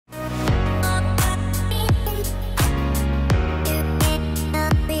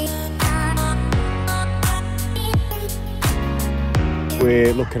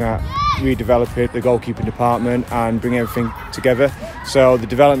We're looking at redeveloping the goalkeeping department and bring everything together. So the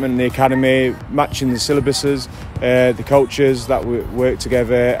development in the academy, matching the syllabuses, the coaches that we work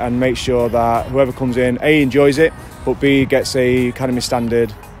together and make sure that whoever comes in, A, enjoys it, but B, gets a academy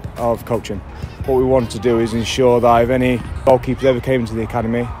standard of coaching. What we want to do is ensure that if any goalkeepers ever came into the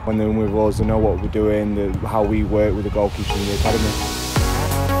academy, when they're with us, they know what we're doing, how we work with the goalkeepers in the academy.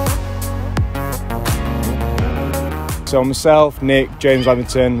 So myself, Nick, James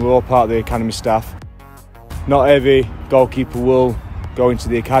Lavington, we're all part of the academy staff. Not every goalkeeper will go into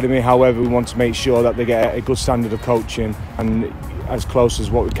the academy, however we want to make sure that they get a good standard of coaching and as close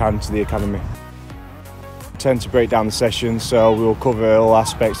as what we can to the academy. We tend to break down the sessions, so we'll cover all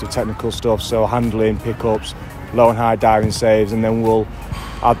aspects of technical stuff, so handling, pickups, low and high diving saves, and then we'll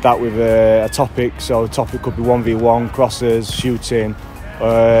add that with a topic. So the topic could be 1v1, crosses, shooting,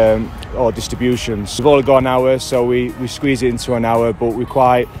 or distributions. We've only got an hour, so we squeeze it into an hour, but we're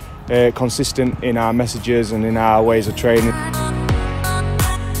quite consistent in our messages and in our ways of training.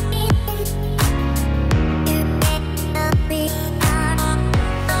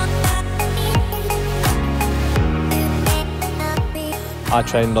 I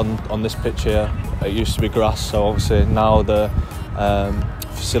trained on this pitch here. It used to be grass, so obviously now the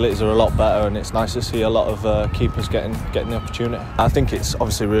facilities are a lot better, and it's nice to see a lot of keepers getting the opportunity. I think it's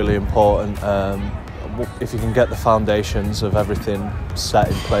obviously really important if you can get the foundations of everything set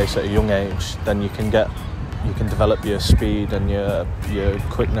in place at a young age, then you can develop your speed and your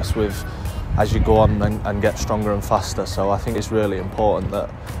quickness as you go on and get stronger and faster. So I think it's really important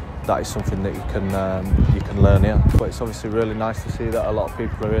that is something that you can learn here. But it's obviously really nice to see that a lot of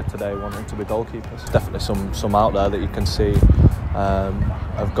people are here today wanting to be goalkeepers. Definitely some out there that you can see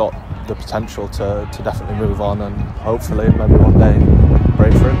have got the potential to definitely move on, and hopefully maybe one day